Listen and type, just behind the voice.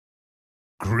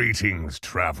Greetings,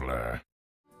 traveler.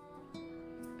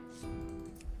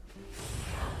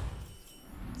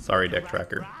 Sorry, deck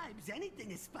tracker.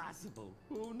 Anything is possible.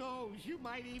 Who knows? You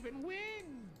might even win.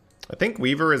 I think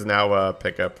Weaver is now a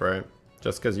pickup, right?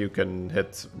 Just because you can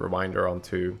hit Rewinder on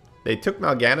 2. They took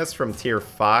Mal'Ganis from tier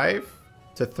 5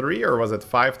 to 3, or was it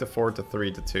 5 to 4 to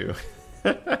 3 to 2?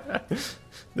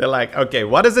 They're like, okay,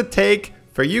 what does it take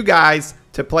for you guys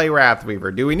to play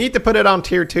Wrathweaver? Do we need to put it on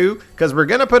tier 2? Because we're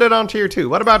going to put it on tier 2.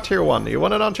 What about tier 1? Do you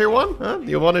want it on tier 1? Huh? Do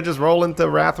you want to just roll into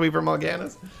Wrathweaver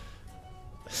Mal'Ganis?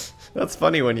 That's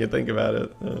funny when you think about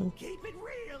it. Keep it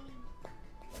real.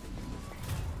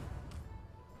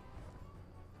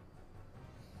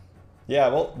 Yeah,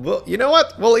 well, you know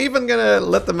what? We're even gonna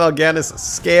let the Mal'Ganis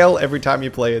scale every time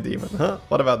you play a demon, huh?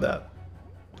 What about that?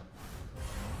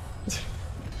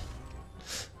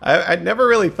 I never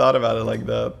really thought about it like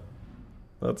that.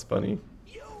 That's funny.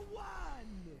 You won!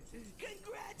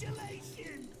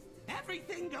 Congratulations!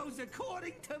 Everything goes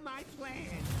according to my plan.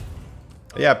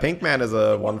 Yeah, Pinkman is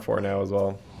a 1/4 now as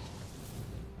well.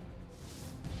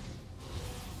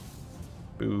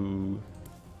 Boo.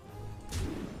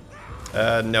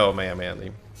 No,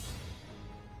 Manly.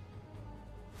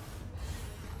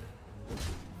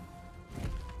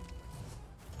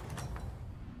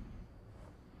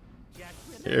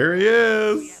 Here he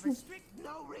is.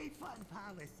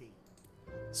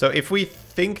 So if we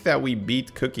think that we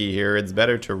beat Cookie here, it's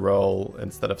better to roll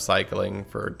instead of cycling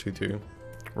for 2-2.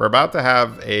 We're about to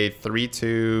have a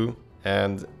 3-2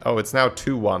 and oh, it's now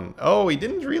 2-1. Oh, he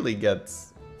didn't really get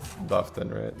buffed in,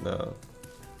 right? No.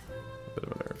 A bit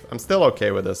of a nerf. I'm still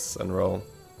okay with this and roll.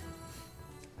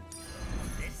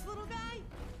 This little guy?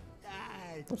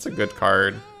 That's a good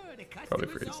card. Probably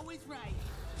freeze.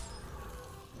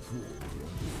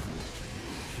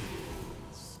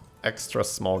 Extra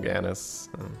small Ganis.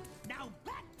 Now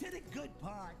back to the good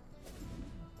part.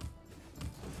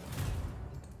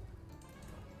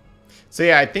 So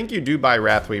yeah, I think you do buy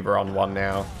Wrathweaver on 1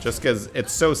 now. Just because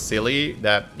it's so silly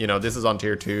that, you know, this is on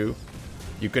tier 2.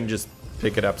 You can just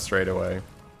pick it up straight away.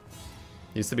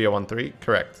 Used to be a 1-3?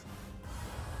 Correct.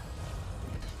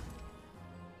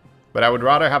 But I would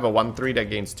rather have a 1-3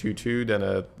 that gains 2-2 than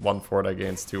a 1-4 that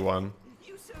gains 2-1.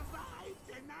 You survived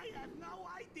and I have no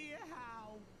idea how.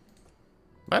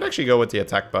 Might actually go with the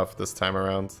attack buff this time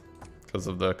around. Because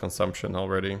of the consumption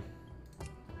already.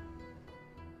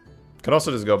 Could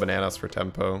also just go bananas for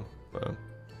tempo. I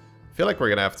feel like we're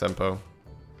gonna have tempo.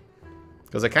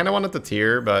 Because I kind of wanted the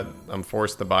tier, but I'm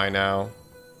forced to buy now.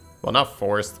 Well, not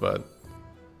forced, but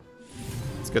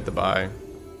it's good to buy.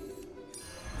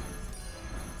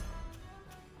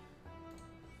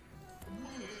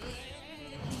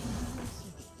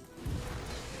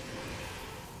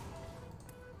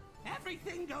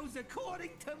 Everything goes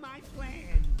according to my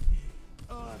plan.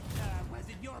 Or was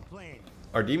it your plan?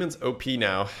 Are demons OP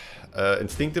now?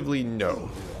 Instinctively, no.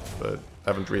 But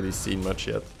haven't really seen much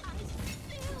yet.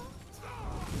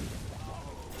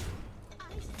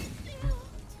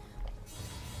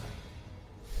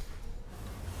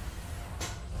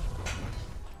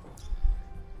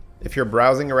 If you're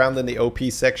browsing around in the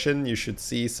OP section, you should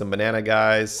see some banana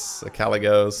guys, a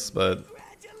Caligos, but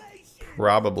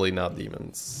probably not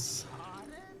demons.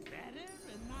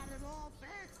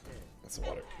 That's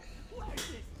water.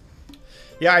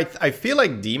 Yeah, I feel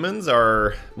like demons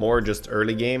are more just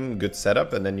early game, good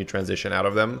setup, and then you transition out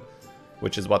of them,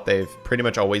 which is what they've pretty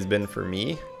much always been for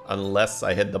me, unless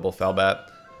I hit double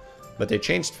Felbat. But they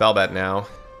changed Felbat now.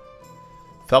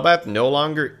 Felbat no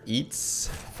longer eats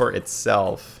for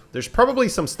itself. There's probably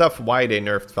some stuff why they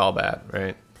nerfed Felbat,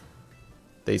 right?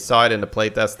 They saw it in the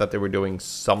playtest that they were doing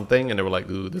something, and they were like,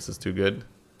 ooh, this is too good.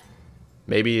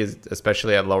 Maybe,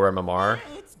 especially at lower MMR.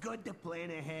 It's good to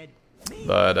plan ahead.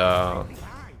 But,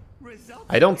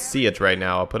 I don't see it right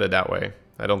now, I'll put it that way.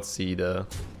 I don't see the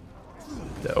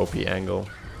OP angle.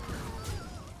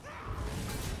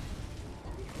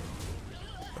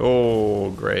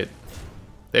 Oh, great.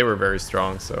 They were very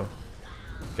strong, so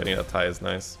getting that tie is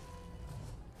nice.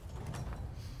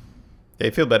 They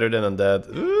feel better than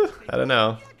undead. Ooh, I don't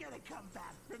know.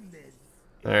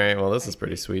 Alright, well this is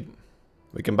pretty sweet.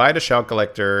 We can buy the Shell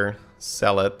Collector,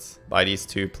 sell it, buy these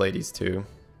two, play these two.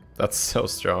 That's so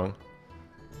strong.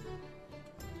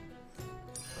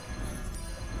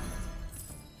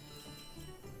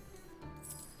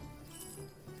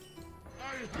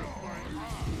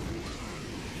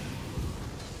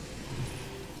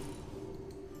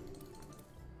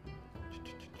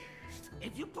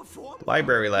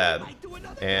 Library Lad.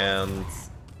 And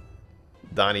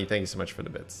Donnie, thank you so much for the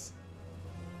bits.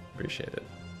 Appreciate it.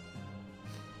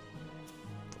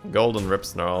 Golden Rip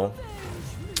Snarl.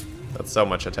 That's so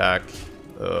much attack.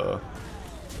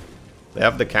 They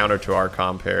have the counter to our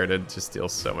comp here. It just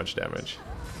deals so much damage.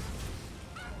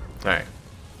 Alright.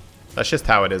 That's just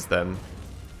how it is then.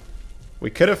 We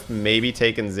could have maybe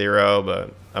taken 0,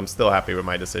 but I'm still happy with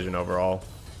my decision overall.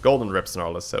 Golden Rip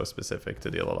Snarl is so specific to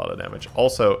deal a lot of damage.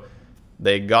 Also,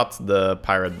 they got the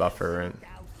pirate buffer.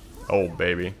 Oh,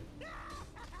 baby.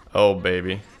 Oh,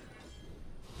 baby.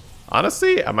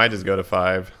 Honestly, I might just go to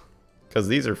 5. Because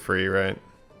these are free, right?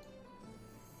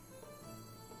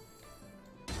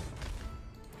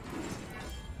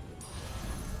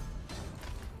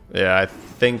 Yeah, I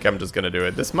think I'm just going to do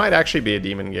it. This might actually be a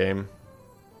demon game.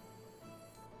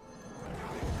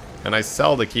 And I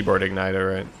sell the keyboard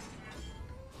igniter, right?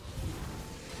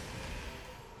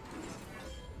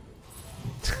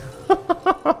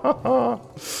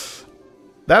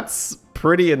 That's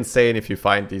pretty insane if you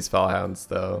find these Fellhounds,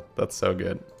 though. That's so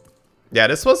good. Yeah,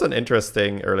 this was an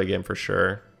interesting early game for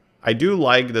sure. I do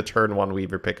like the turn 1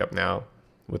 Weaver pickup now,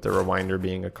 with the Rewinder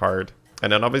being a card.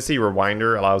 And then obviously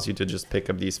Rewinder allows you to just pick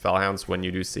up these Fellhounds when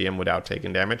you do see them without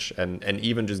taking damage, and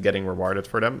even just getting rewarded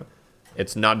for them.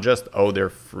 It's not just, oh, they're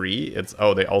free, it's,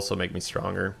 oh, they also make me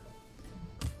stronger.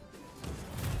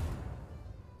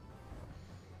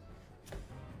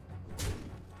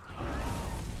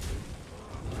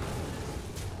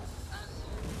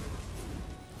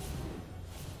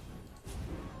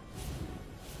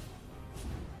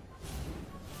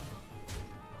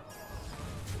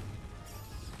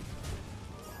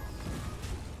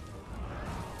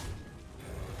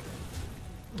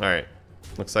 Alright,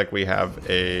 looks like we have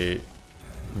a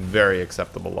very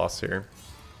acceptable loss here.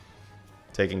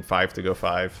 Taking 5 to go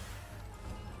 5.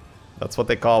 That's what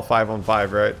they call 5 on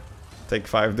 5, right? Take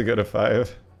 5 to go to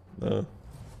 5. No.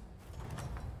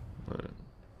 Right.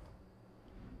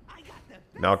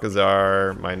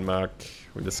 Malkazar, Mind Muck,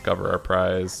 we discover our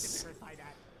prize.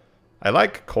 I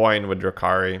like coin with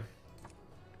Drakari.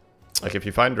 Like if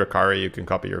you find Drakari, you can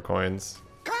copy your coins.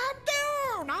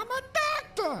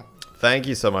 Thank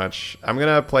you so much. I'm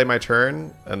gonna play my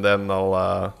turn, and then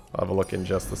I'll have a look in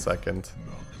just a second.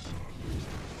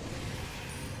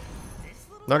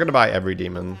 Not gonna buy every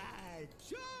demon.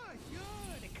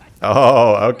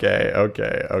 Oh, okay,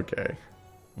 okay, okay.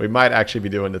 We might actually be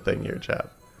doing the thing here,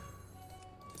 chat.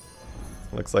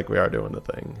 Looks like we are doing the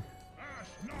thing.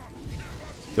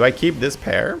 Do I keep this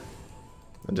pair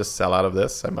and just sell out of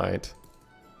this? I might.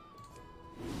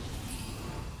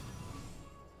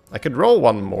 I could roll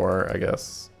one more, I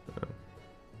guess.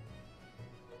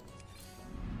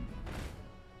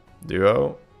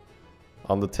 Duo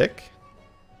on the tick.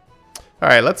 All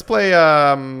right, let's play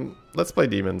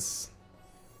demons.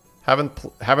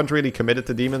 Haven't really committed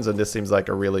to demons, and this seems like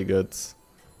a really good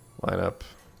lineup.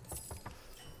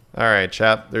 All right,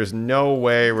 chat. There's no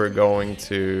way we're going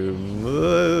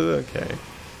to. Okay,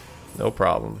 no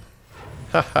problem.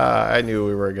 Haha, I knew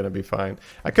we were going to be fine.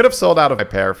 I could have sold out of my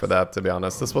pair for that, to be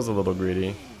honest. This was a little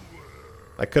greedy.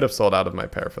 I could have sold out of my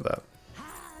pair for that.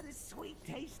 Ah, the sweet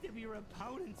taste of your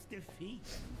opponent's defeat.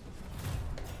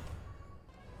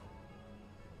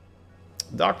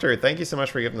 Doctor, thank you so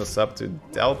much for giving the sub to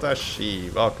Delta She.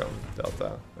 Welcome,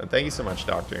 Delta. And thank you so much,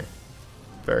 Doctor.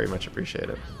 Very much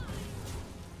appreciated.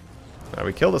 Now,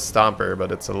 we killed a Stomper, but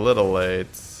it's a little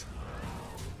late.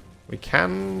 We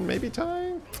can maybe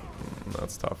tie?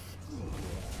 That's tough.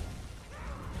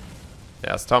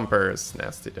 Yeah, Stomper is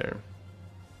nasty there.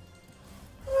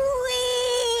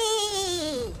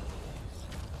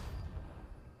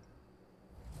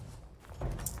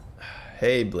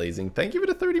 Hey, Blazing. Thank you for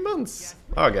the 30 months.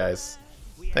 Oh, guys.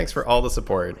 Thanks for all the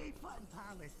support.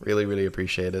 Really, really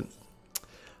appreciate it.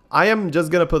 I am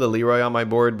just going to put a Leroy on my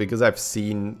board because I've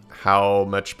seen how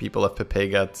much people have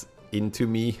Pepegat into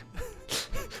me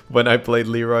when I played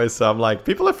Leroy. So I'm like,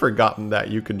 people have forgotten that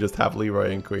you can just have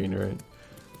Leroy and Queen, right?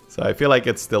 So I feel like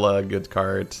it's still a good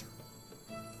card.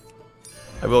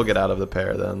 I will get out of the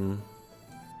pair then.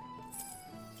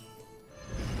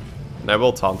 And I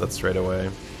will taunt it straight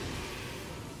away.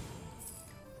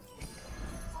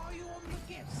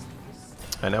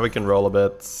 And now we can roll a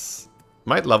bit.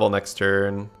 Might level next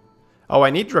turn. Oh,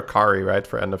 I need Drakari, right?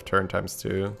 For end of turn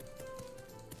 ×2.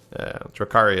 Yeah,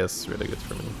 Drakari is really good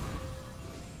for me.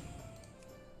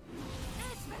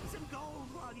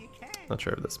 Not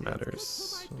sure if this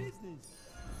matters.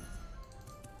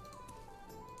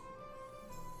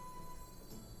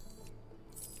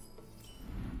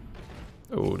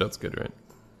 Oh, that's good, right?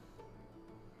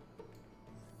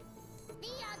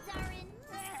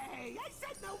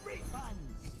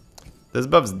 This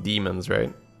buffs demons,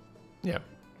 right? Yeah.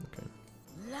 Okay.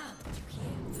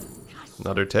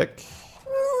 Another tick.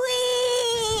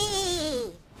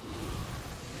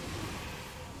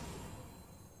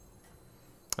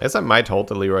 I guess I might hold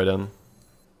the Leroy then.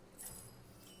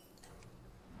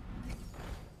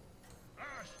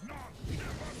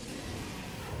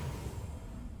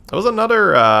 There was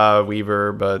another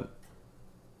Weaver, but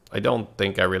I don't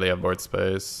think I really have board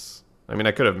space. I mean,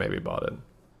 I could have maybe bought it.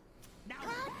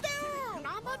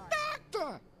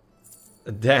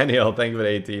 Daniel, thank you for the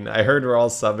 18. I heard we're all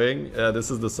subbing.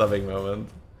 This is the subbing moment.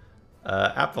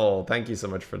 Apple, thank you so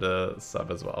much for the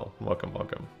sub as well. Welcome,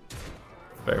 welcome.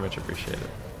 Very much appreciated.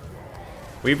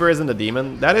 Weaver isn't a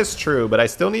demon. That is true, but I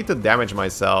still need to damage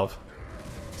myself.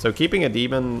 So keeping a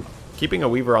demon, keeping a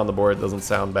Weaver on the board doesn't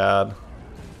sound bad.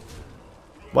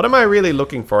 What am I really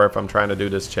looking for if I'm trying to do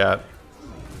this, chat?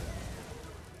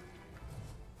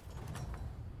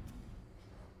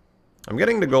 I'm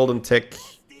getting the golden tick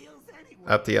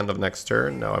at the end of next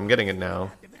turn. No, I'm getting it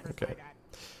now. Okay.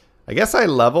 I guess I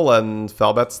level and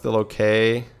Felbat's still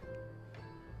okay.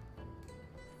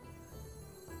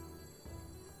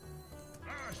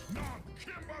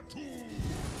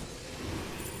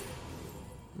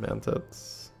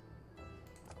 Mantats.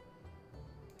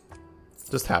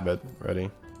 Just habit.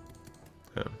 Ready.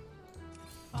 Yeah.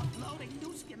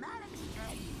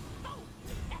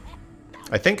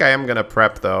 I think I am gonna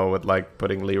prep though with like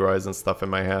putting Leroy's and stuff in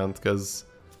my hand, because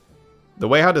the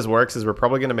way how this works is we're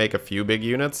probably gonna make a few big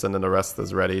units and then the rest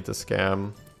is ready to scam.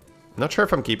 I'm not sure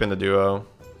if I'm keeping the duo.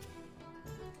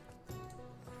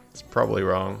 It's probably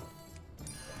wrong.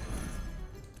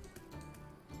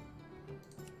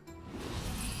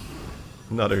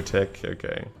 Another tick,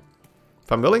 okay.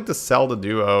 If I'm willing to sell the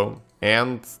duo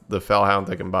and the Fellhound,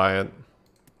 I can buy it.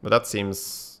 But that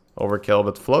seems overkill,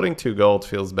 but floating 2 gold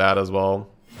feels bad as well.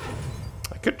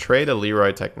 I could trade a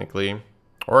Leroy technically,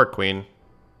 or a Queen.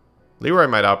 Leroy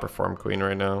might outperform Queen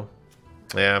right now.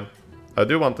 Yeah, I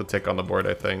do want the tick on the board,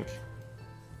 I think.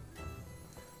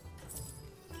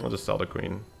 I'll just sell the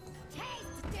Queen.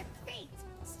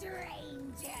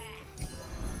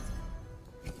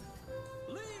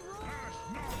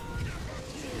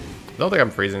 I don't think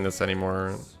I'm freezing this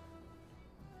anymore.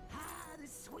 The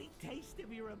sweet taste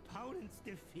of your opponent's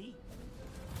defeat.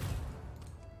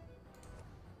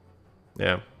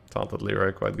 Yeah, taunted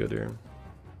Leroy quite good here.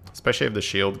 Especially if the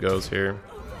shield goes here.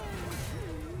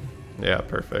 Yeah,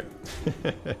 perfect.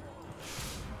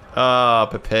 Ah,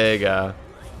 Pepega.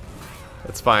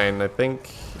 It's fine, I think.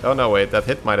 Oh no, wait, that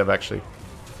hit might have actually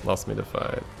lost me the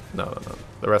fight. No, no, no.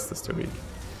 The rest is too weak.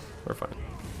 We're fine.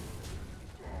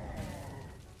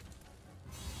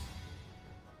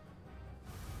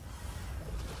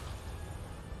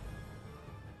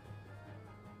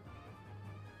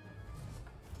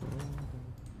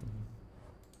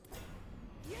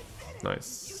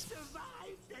 Nice.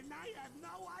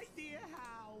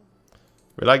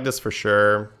 We like this for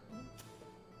sure.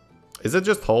 Is it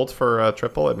just hold for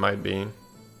triple? It might be.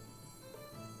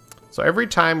 So every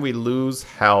time we lose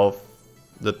health,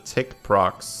 the tick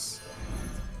procs.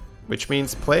 Which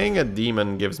means playing a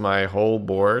demon gives my whole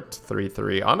board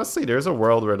 3/3. Honestly, there's a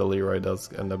world where the Leroy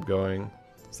does end up going.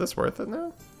 Is this worth it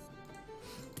now?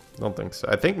 Don't think so.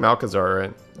 I think Malkazar,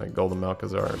 right? Like golden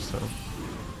Malkazar, so.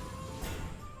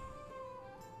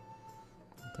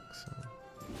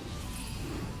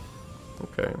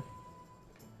 Okay.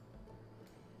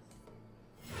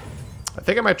 I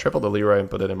think I might triple the Leroy and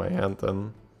put it in my hand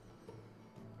then.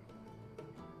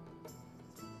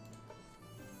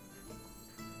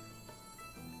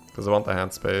 Because I want the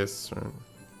hand space.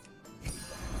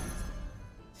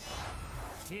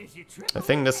 I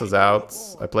think this is out.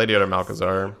 I play the other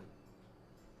Malkazar.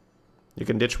 You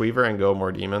can ditch Weaver and go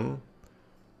more Demon.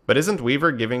 But isn't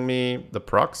Weaver giving me the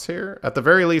procs here? At the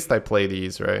very least I play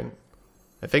these, right?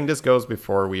 I think this goes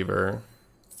before Weaver.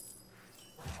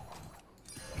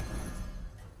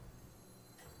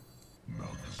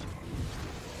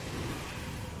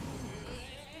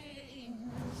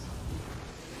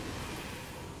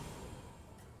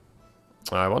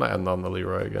 I want to end on the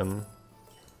Leroy again.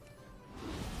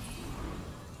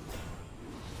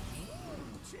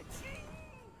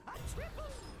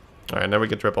 Alright, now we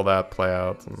can triple that, play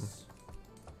out. And...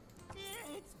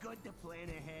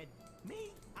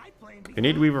 we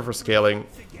need Weaver for scaling.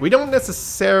 We don't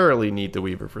necessarily need the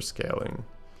Weaver for scaling.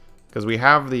 Because we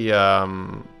have the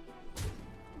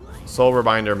Soul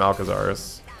Reminder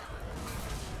Malkazars.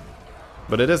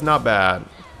 But it is not bad.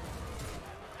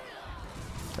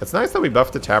 It's nice that we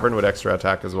buffed the Tavern with extra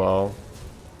attack as well.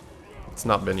 It's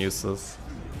not been useless.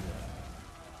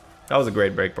 That was a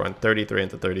great breakpoint. 33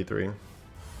 into 33.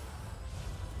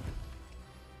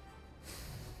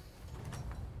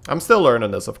 I'm still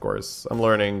learning this, of course. I'm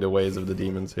learning the ways of the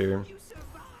demons here.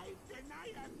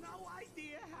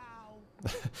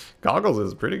 Goggles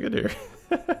is pretty good here.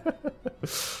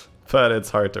 But it's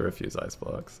hard to refuse ice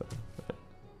blocks. So.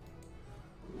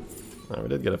 Oh, we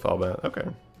did get a fallback. Okay.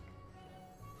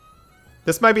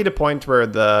 This might be the point where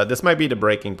this might be the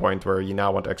breaking point where you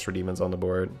now want extra demons on the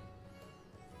board.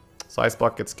 So ice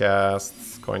block gets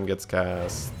cast, coin gets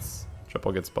cast,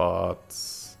 triple gets bought.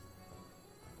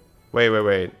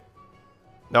 Wait.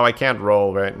 No, I can't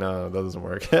roll, right? No, that doesn't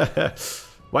work.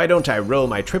 Why don't I roll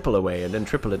my triple away and then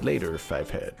triple it later if I've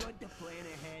hit?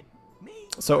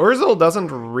 So Urzel doesn't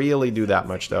really do that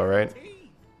much though, right?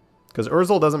 Because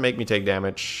Urzel doesn't make me take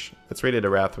damage. It's really the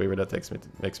Wrath Weaver that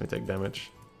makes me take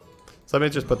damage. So let me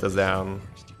just put this down.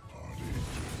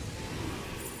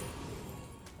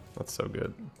 That's so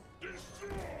good.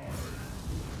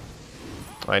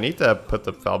 I need to put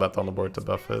the Falbat on the board to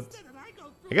buff it.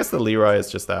 I guess the Leroy is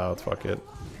just out, fuck it.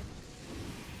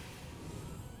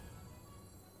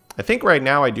 I think right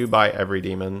now I do buy every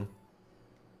demon.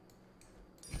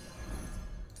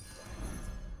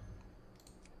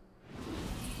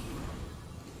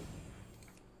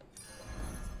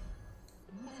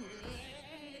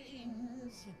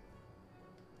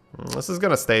 This is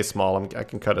gonna stay small. I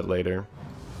can cut it later.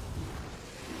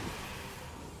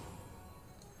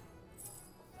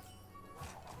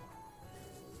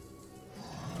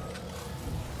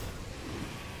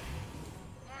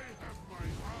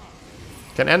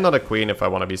 Can end on a queen if I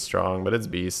want to be strong, but it's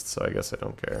beast, so I guess I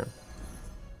don't care.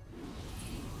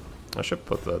 I should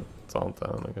put the taunt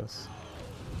down, I guess.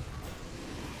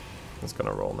 It's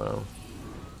gonna roll now.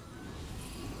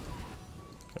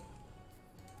 Okay.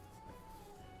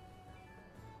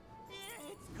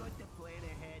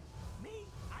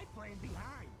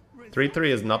 3/3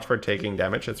 is not for taking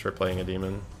damage, it's for playing a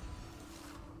demon.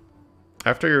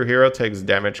 After your hero takes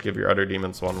damage, give your other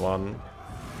demons 1/1.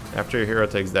 After your hero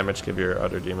takes damage, give your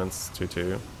other demons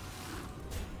 2/2.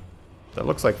 That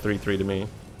looks like 3/3 to me.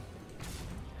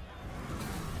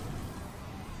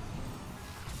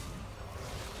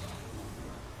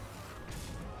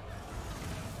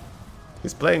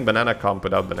 He's playing banana comp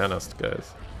without bananas,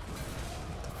 guys.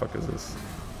 What the fuck is this?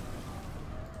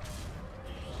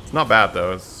 It's not bad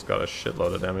though, it's got a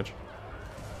shitload of damage.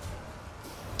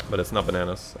 But it's not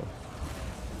bananas, so.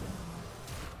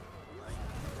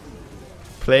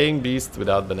 Playing beast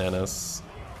without bananas.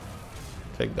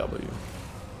 Take W.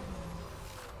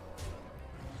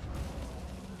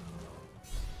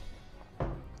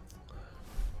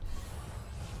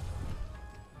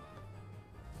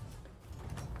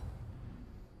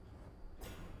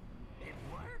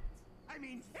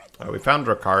 We found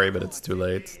Drakari, but it's too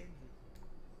late.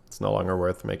 It's no longer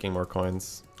worth making more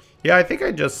coins. Yeah, I think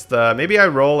I just... maybe I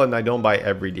roll and I don't buy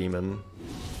every demon.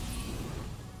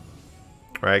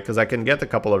 Right, because I can get a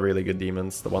couple of really good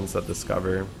demons, the ones that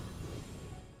discover.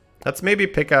 Let's maybe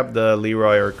pick up the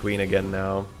Leroy or Queen again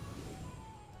now.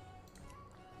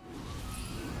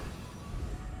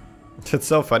 It's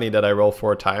so funny that I roll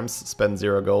 4 times, spend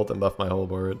 0 gold, and buff my whole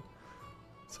board.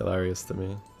 It's hilarious to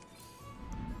me.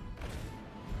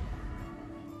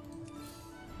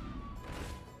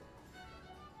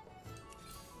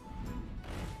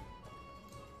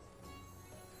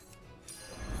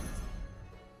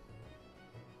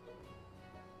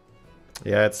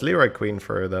 Yeah, it's Leroy Queen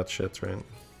for that shit, right?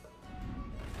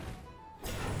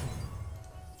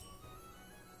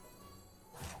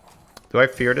 Do I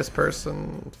fear this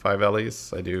person? 5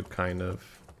 Ellies? I do, kind of.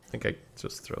 I think I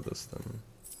just throw this then.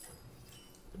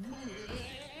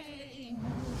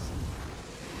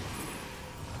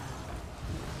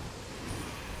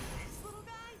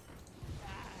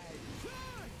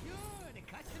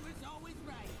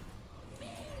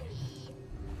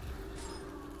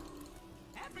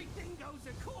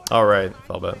 Alright,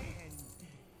 Falbat.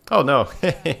 Oh no,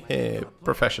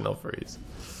 professional freeze.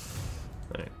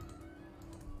 Right.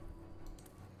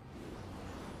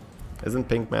 Isn't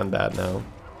Pinkman bad now?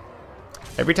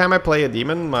 Every time I play a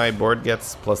demon, my board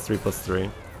gets +3/+3.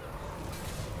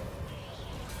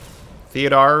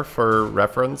 Theodar, for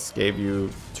reference, gave you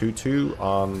 2/2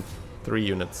 on 3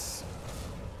 units.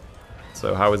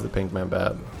 So how is the Pinkman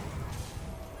bad?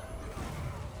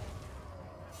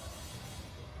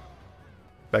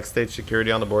 Backstage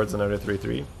security on the board is another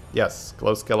 3/3. Yes,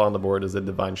 close kill on the board is a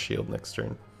divine shield next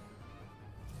turn.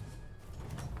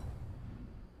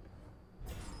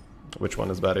 Which one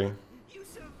is better? You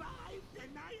survived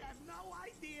and I have no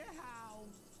idea how.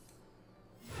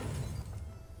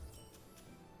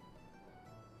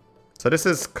 So this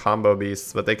is combo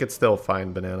beasts, but they could still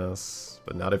find bananas.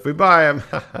 But not if we buy them.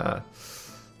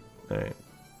 Alright.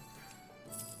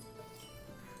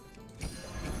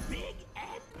 Big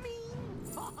and mean.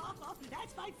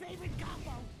 That's my favorite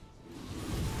combo.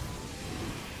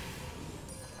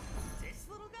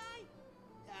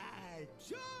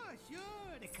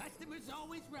 customer's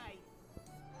always right.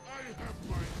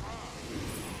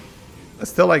 I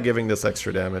still like giving this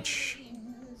extra damage.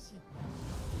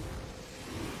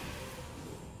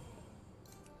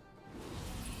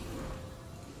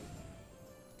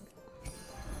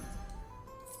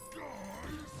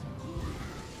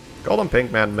 Golden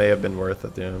Pink Man may have been worth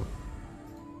it, yeah.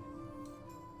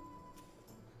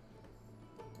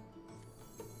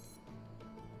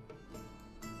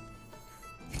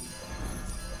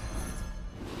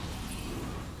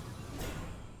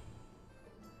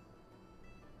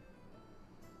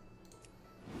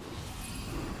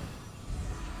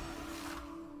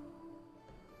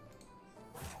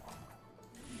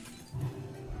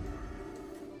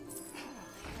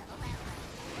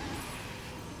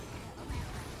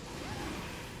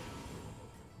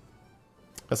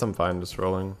 Guess I'm fine just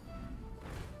rolling.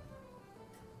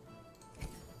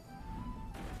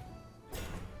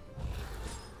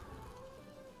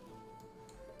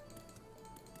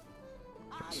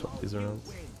 Swap these around.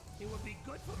 It would be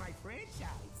good for my franchise.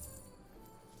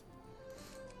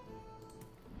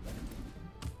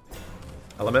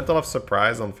 Elemental of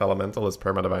Surprise on Felemental is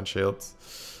perma-divine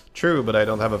shields. True, but I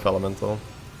don't have a Felemental.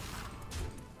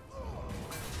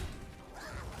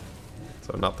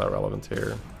 So not that relevant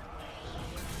here.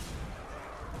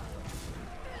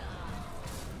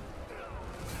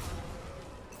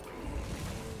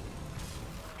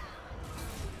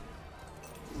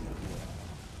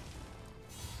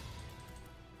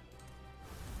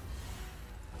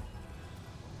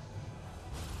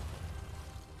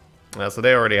 Yeah, so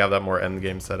they already have that more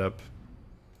endgame setup.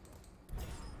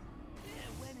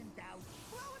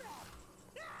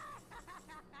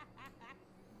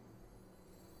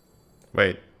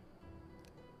 Wait.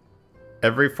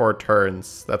 Every 4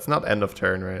 turns. That's not end of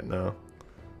turn right now.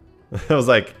 I was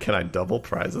like, can I double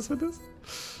prizes with this?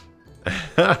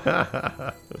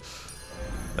 That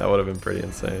would have been pretty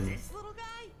insane. This little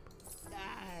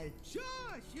guy? Sure.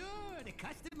 The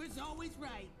customer's always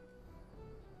right.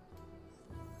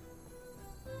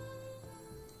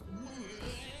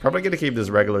 Probably gonna keep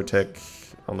this regular tick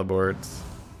on the boards.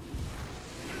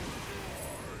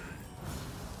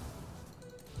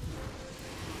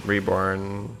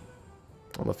 Reborn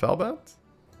on the Felbat.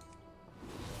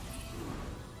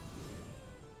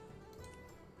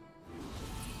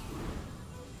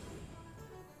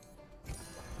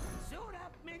 Suit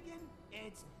up, minion.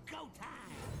 It's go time.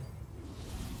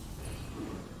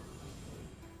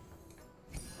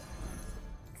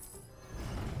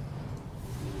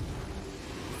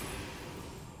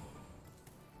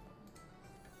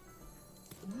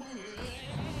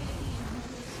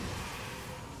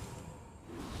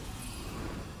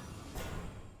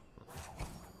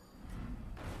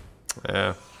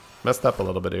 Yeah, messed up a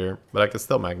little bit here, but I can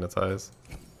still magnetize.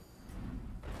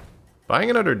 Buying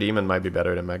another demon might be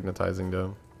better than magnetizing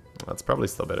though. That's probably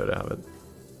still better to have it.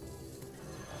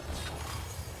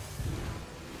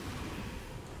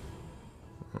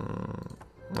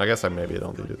 I guess I maybe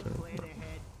don't do it.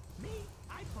 Me,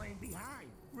 I plan behind.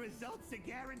 Results are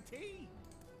guaranteed.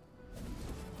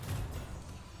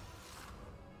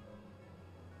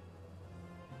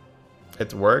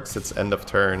 It works, it's end of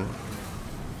turn.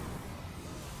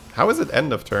 How is it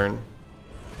end of turn?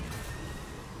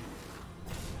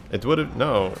 It would have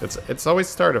no, it's always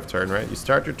start of turn, right? You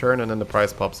start your turn and then the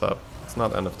prize pops up. It's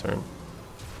not end of turn.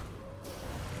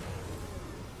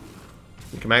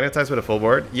 You can magnetize with a full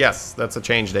board? Yes, that's a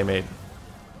change they made.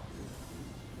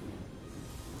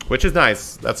 Which is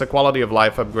nice. That's a quality of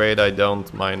life upgrade I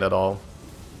don't mind at all.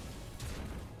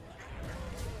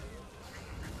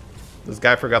 This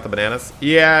guy forgot the bananas?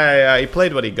 Yeah, he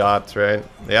played what he got, right?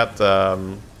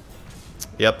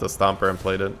 He had the Stomper and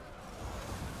played it.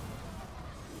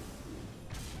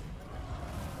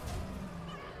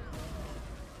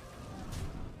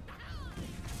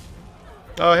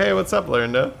 Oh, hey, what's up,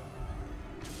 Lerinda?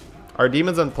 Are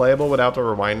demons unplayable without a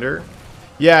rewinder?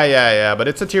 Yeah, but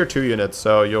it's a tier 2 unit,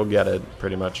 so you'll get it,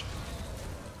 pretty much.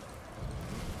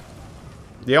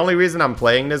 The only reason I'm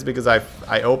playing this because I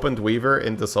opened Weaver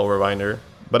into Soul Rewinder.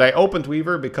 But I opened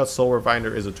Weaver because Soul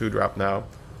Rewinder is a 2-drop now.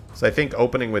 So I think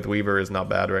opening with Weaver is not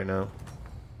bad right now.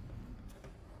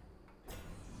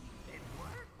 It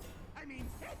worked. I mean,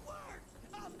 it worked.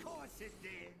 Of course it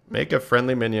did. Make a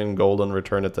friendly minion golden,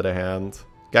 return it to the hand.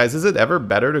 Guys, is it ever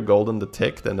better to golden the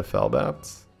tick than the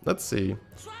Felbat? Let's see.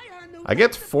 I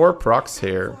get 4 procs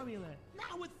here.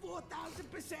 Now with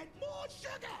 4,000% more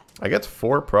sugar. I get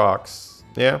 4 procs.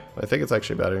 Yeah, I think it's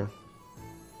actually better.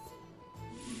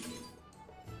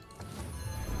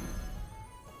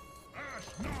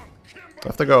 I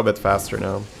have to go a bit faster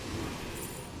now.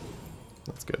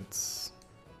 That's good.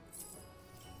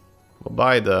 We'll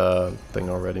buy the thing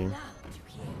already.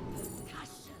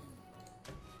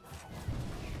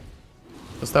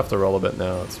 Just have to roll a bit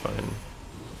now, it's fine.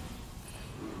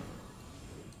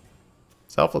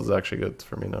 Selfless is actually good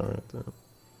for me now, right? Yeah.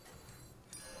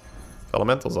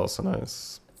 Elemental's also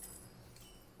nice.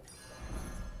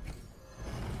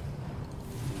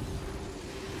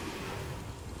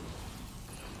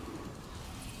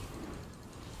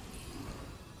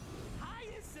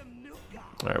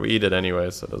 Alright, we eat it anyway,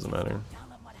 so it doesn't matter.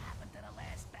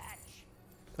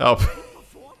 Oh,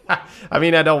 I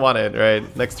mean, I don't want it,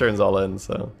 right? Next turn's all in,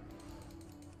 so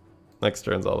next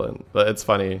turn's all in. But it's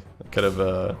funny. I could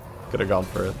have gone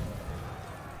for it.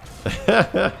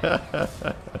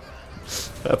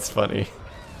 That's funny.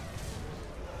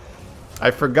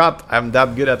 I forgot I'm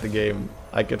that good at the game.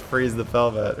 I could freeze the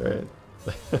Felbat,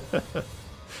 right?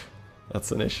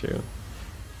 That's an issue.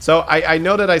 So I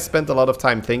know that I spent a lot of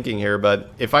time thinking here,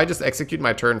 but if I just execute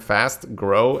my turn fast,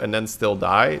 grow, and then still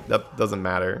die, that doesn't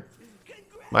matter.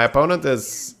 My opponent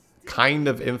is kind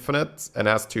of infinite and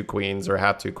has 2 queens, or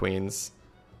had 2 queens.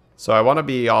 So I want to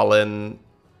be all in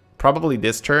probably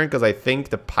this turn, because I think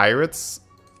the pirates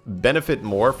benefit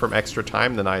more from extra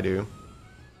time than I do.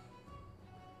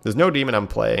 There's no demon I'm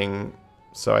playing,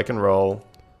 so I can roll.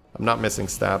 I'm not missing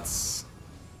stats.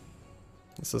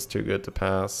 This is too good to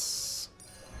pass.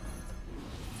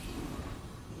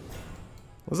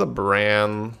 There's a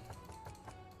Bran.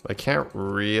 I can't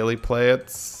really play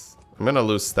it. I'm gonna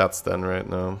lose stats then right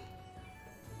now.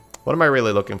 What am I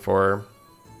really looking for?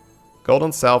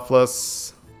 Golden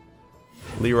Selfless.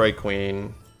 Leroy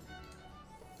Queen.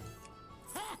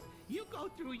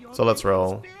 So let's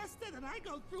roll.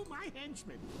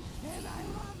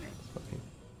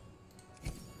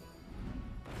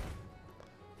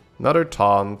 Another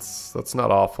taunt. That's not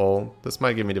awful. This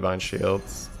might give me Divine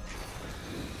Shields.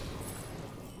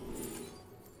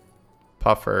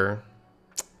 Puffer.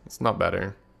 It's not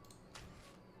better.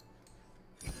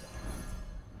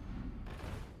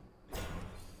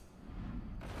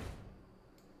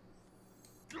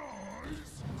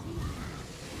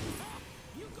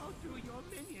 You go through your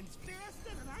minions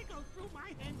faster than I go through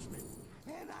my henchmen,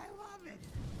 and I love it.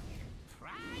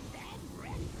 Pride and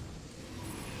ready.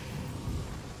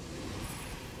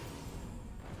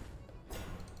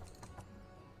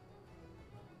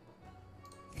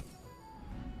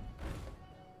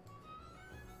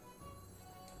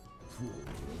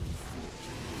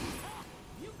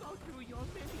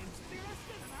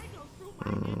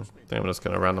 I think I'm just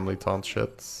gonna randomly taunt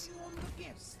shits.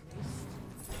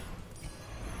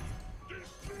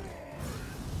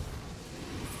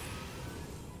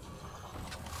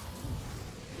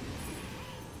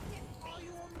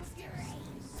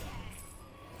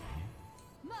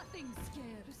 Nothing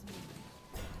scares me,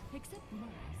 except noise.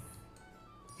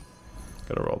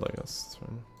 Gotta roll, I guess. It's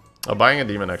fine. Oh, buying a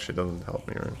demon actually doesn't help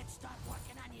me, right?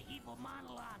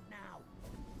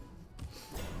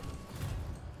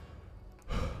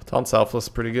 Taunt Selfless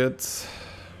pretty good.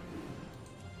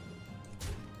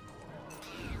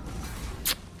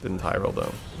 Didn't high roll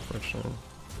though, unfortunately.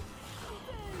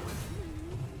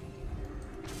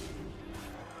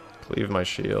 Cleave my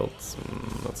shields.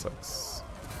 That sucks.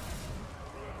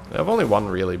 I have only one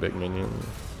really big minion.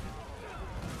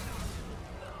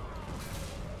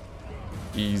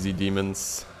 Easy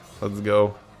demons. Let's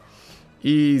go.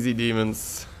 Easy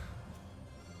demons.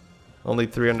 Only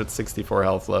 364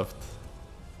 health left.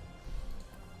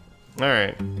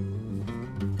 Alright.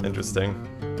 Interesting.